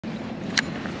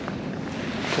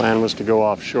Plan was to go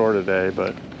offshore today,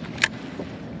 but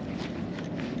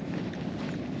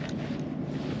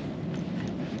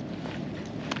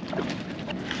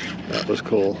that was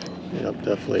cool. Yep,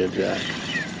 definitely a jack.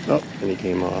 Oh, and he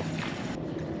came off.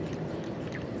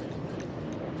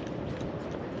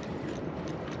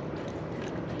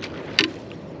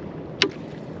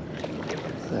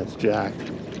 That's jacked.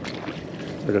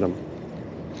 Look at him.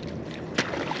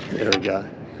 There we go.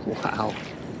 Wow.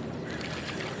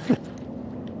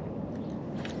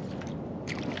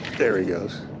 There he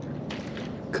goes.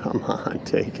 Come on,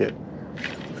 take it.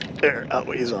 There,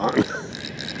 oh, he's on.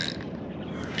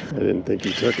 I didn't think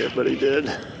he took it, but he did.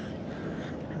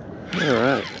 All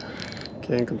right.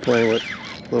 Can't complain with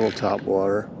little top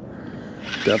water.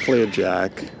 Definitely a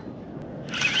jack.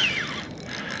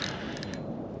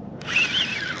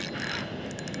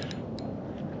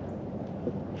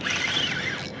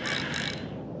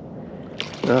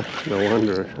 Ah, no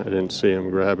wonder I didn't see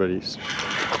him grab it. He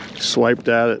swiped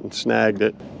at it and snagged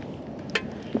it.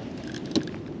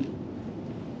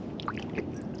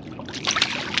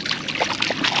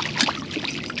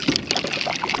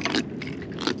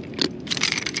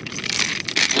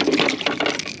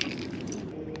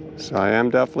 So I am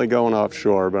definitely going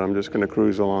offshore, but I'm just going to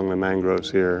cruise along the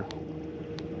mangroves here.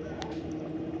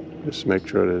 Just make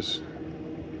sure there's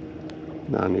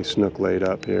not any snook laid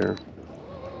up here.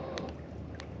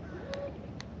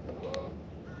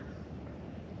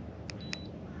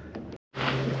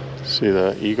 See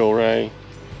the eagle ray?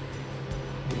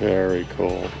 Very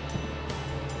cool.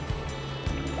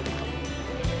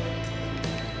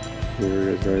 Here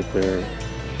it is right there.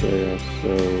 Yeah,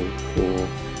 so cool.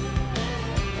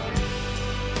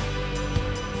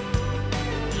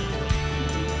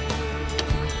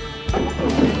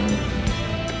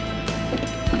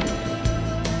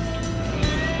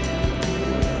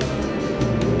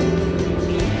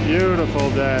 Beautiful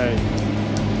day.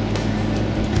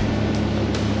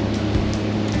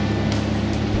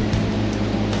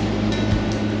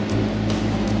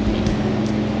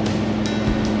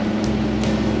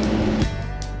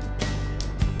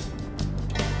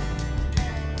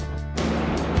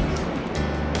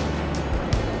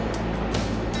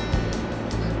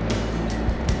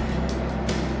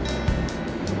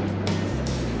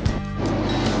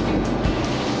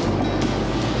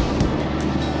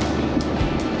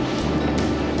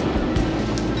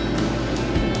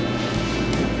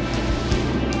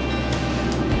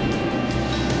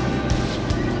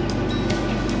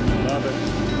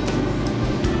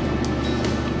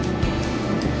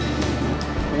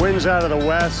 Wind's out of the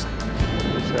west,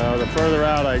 so the further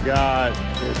out I got,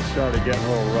 it started getting a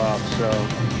little rough, so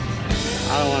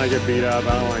I don't want to get beat up,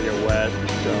 I don't want to get wet,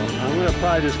 so I'm going to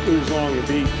probably just cruise along the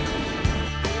beach.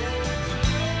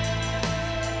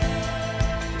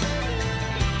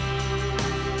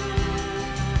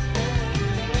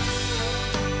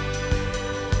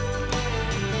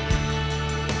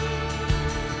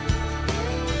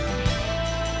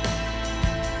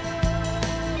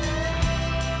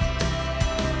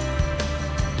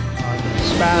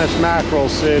 Spanish Mackerel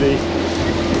City.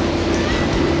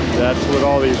 That's what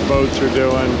all these boats are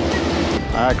doing.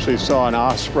 I actually saw an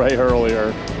osprey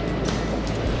earlier,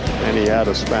 and he had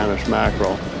a Spanish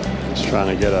mackerel. Just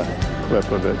trying to get a clip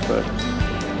of it, but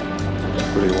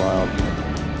it's pretty wild.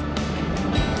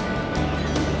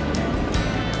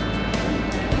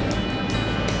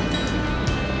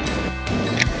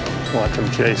 Watch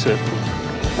him chase it.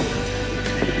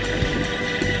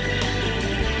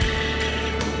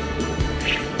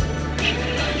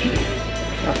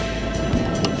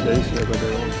 Chase it, but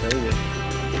they won't take it.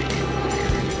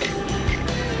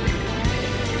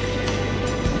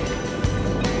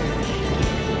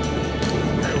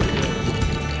 There we go.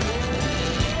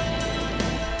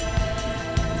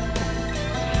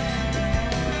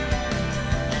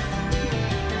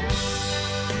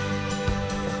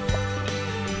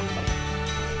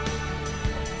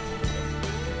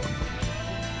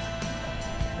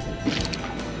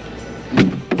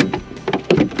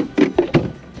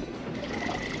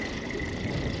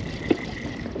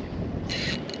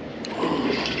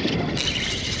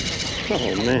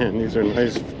 Oh man, these are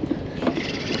nice,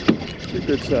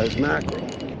 good sized mackerel.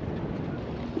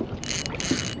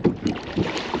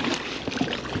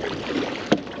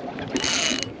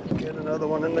 Get another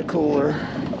one in the cooler.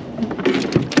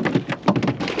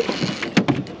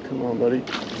 Come on, buddy.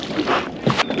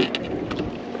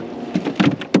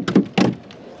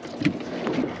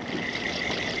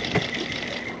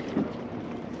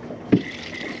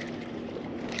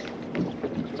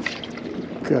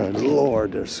 Good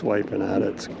Lord, they're swiping at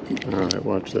it. All right,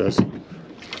 watch this.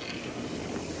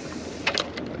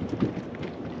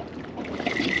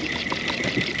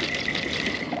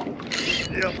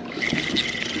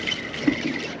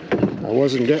 I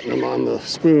wasn't getting them on the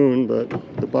spoon, but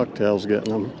the bucktail's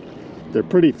getting them. They're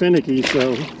pretty finicky,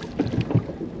 so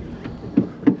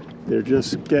they're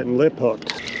just getting lip hooked.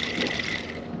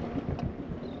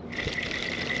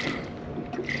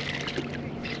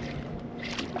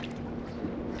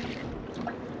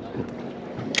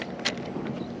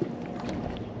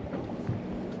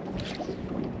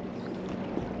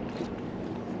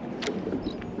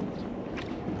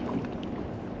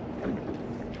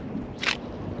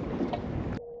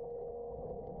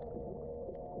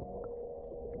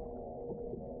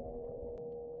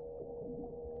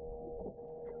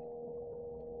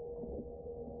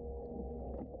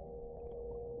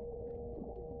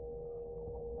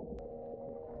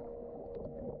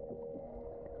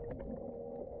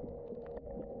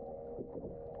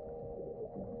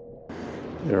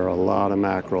 There are a lot of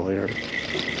mackerel here.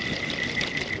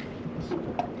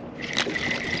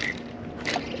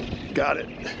 Got it.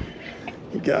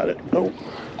 You got it. Oh.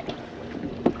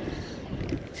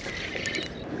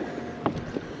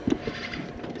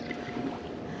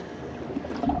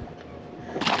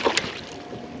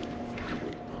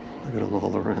 Look at them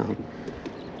all around.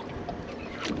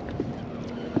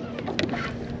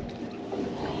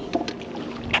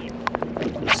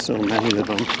 There's so many of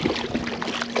them.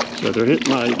 So they're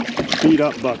hitting my beat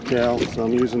up bucktail, so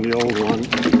I'm using the old one.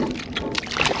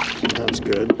 That's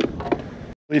good.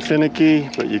 Really finicky,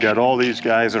 but you got all these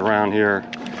guys around here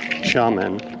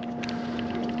chumming.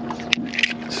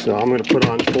 So I'm gonna put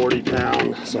on 40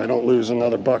 pound so I don't lose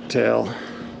another bucktail.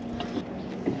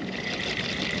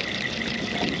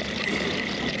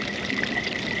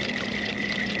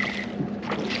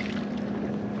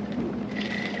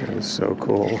 That is so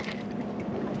cool.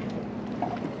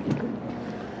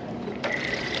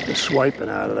 Just swiping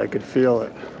at it, I could feel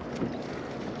it.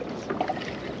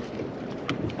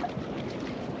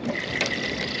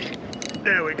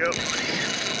 There we go.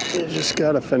 You just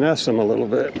gotta finesse them a little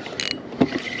bit.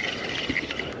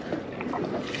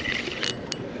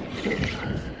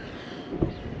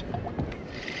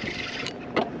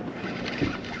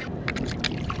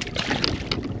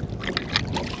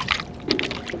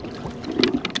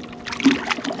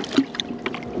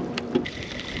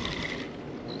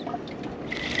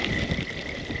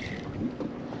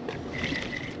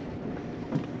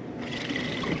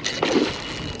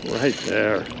 Right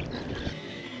there.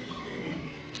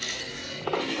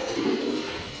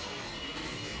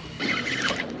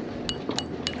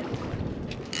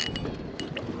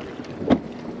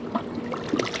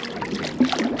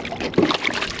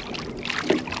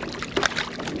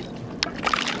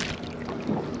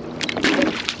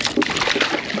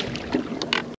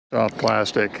 Soft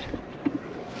plastic.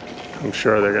 I'm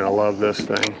sure they're gonna love this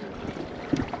thing.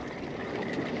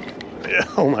 Yeah,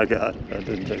 oh my God, that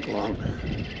didn't take long.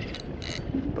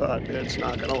 But it's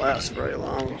not gonna last very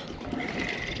long.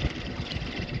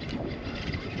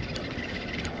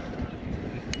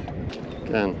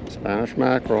 Again, Spanish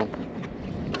mackerel.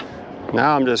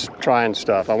 Now I'm just trying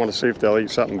stuff. I want to see if they'll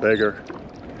eat something bigger.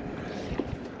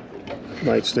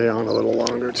 Might stay on a little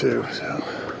longer too, so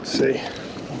let's see.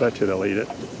 I bet you they'll eat it.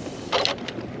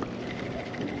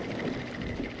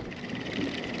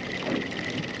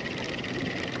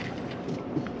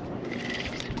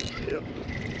 Yep.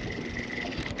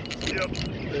 Yep,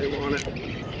 they want it.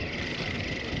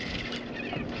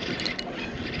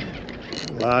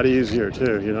 A lot easier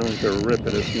too. You don't have to rip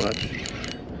it as much.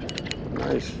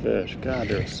 Nice fish. God,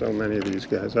 there's so many of these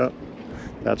guys up.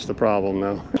 That's the problem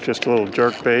though. Just a little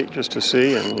jerk bait just to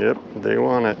see, and yep, they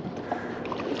want it.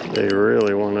 They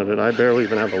really wanted it. I barely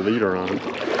even have a leader on.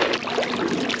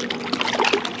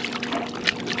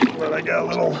 But I got a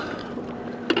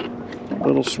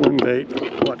little swim bait.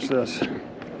 Watch this. I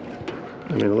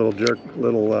mean, a little jerk,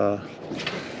 whatever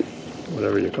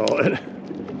you call it.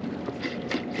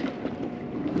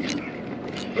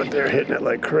 But they're hitting it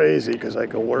like crazy because I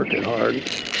can work it hard.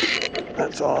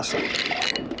 That's awesome.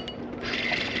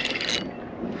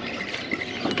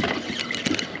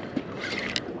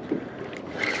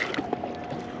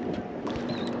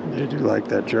 They do like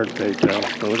that jerk bait though.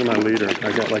 But look at my leader.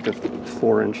 I got like a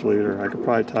 4-inch leader. I could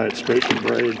probably tie it straight to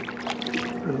braid.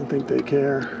 I don't think they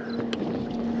care.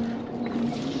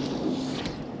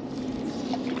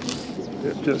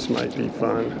 It just might be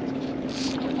fun.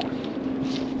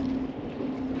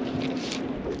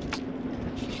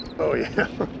 Oh yeah.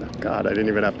 God, I didn't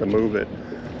even have to move it.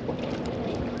 I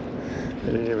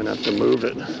didn't even have to move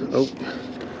it. Oh.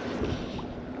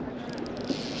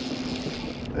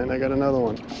 And I got another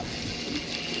one.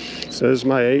 So this is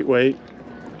my 8 weight.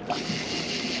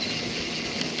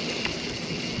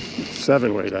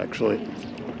 7 weight actually.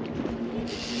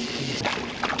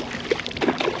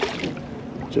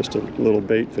 Just a little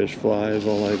bait fish fly is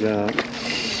all I got.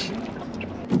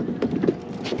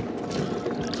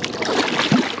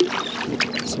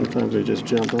 Sometimes they just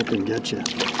jump up and get you.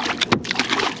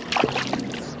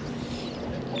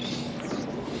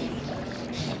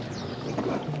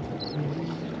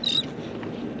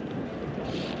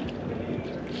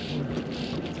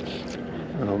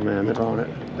 Oh man, they're on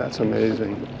it. That's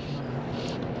amazing.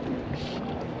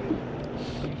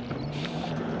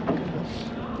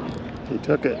 He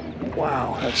took it.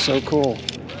 Wow, that's so cool.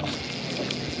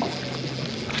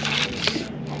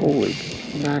 Holy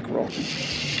mackerel.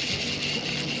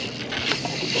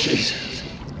 Jesus.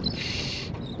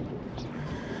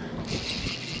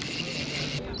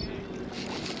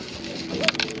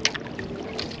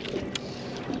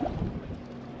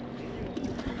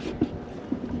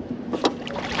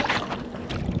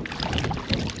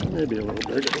 Maybe a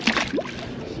little bigger.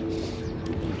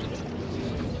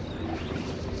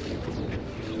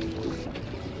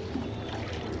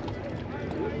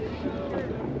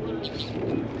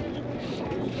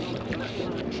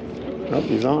 Oh,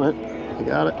 he's on it. He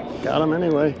got it. Got him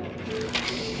anyway.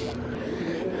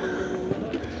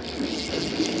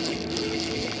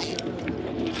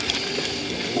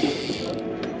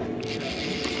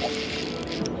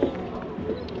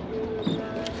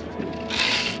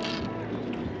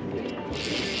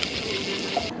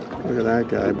 Look at that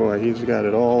guy. Boy, he's got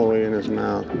it all the way in his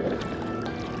mouth.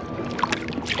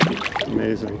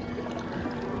 Amazing.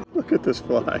 Look at this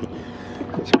fly.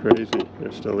 It's crazy.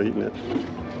 They're still eating it.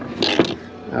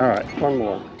 All right, one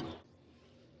more.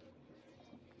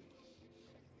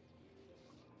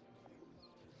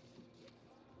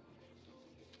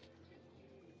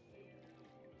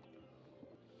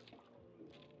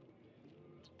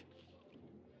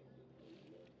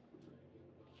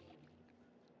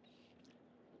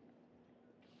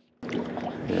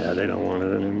 Yeah, they don't want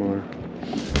it anymore.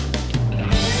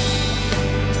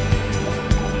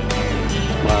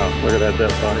 Wow, look at that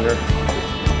depth finder.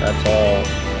 That's all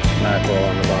mackerel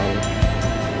on the bottom.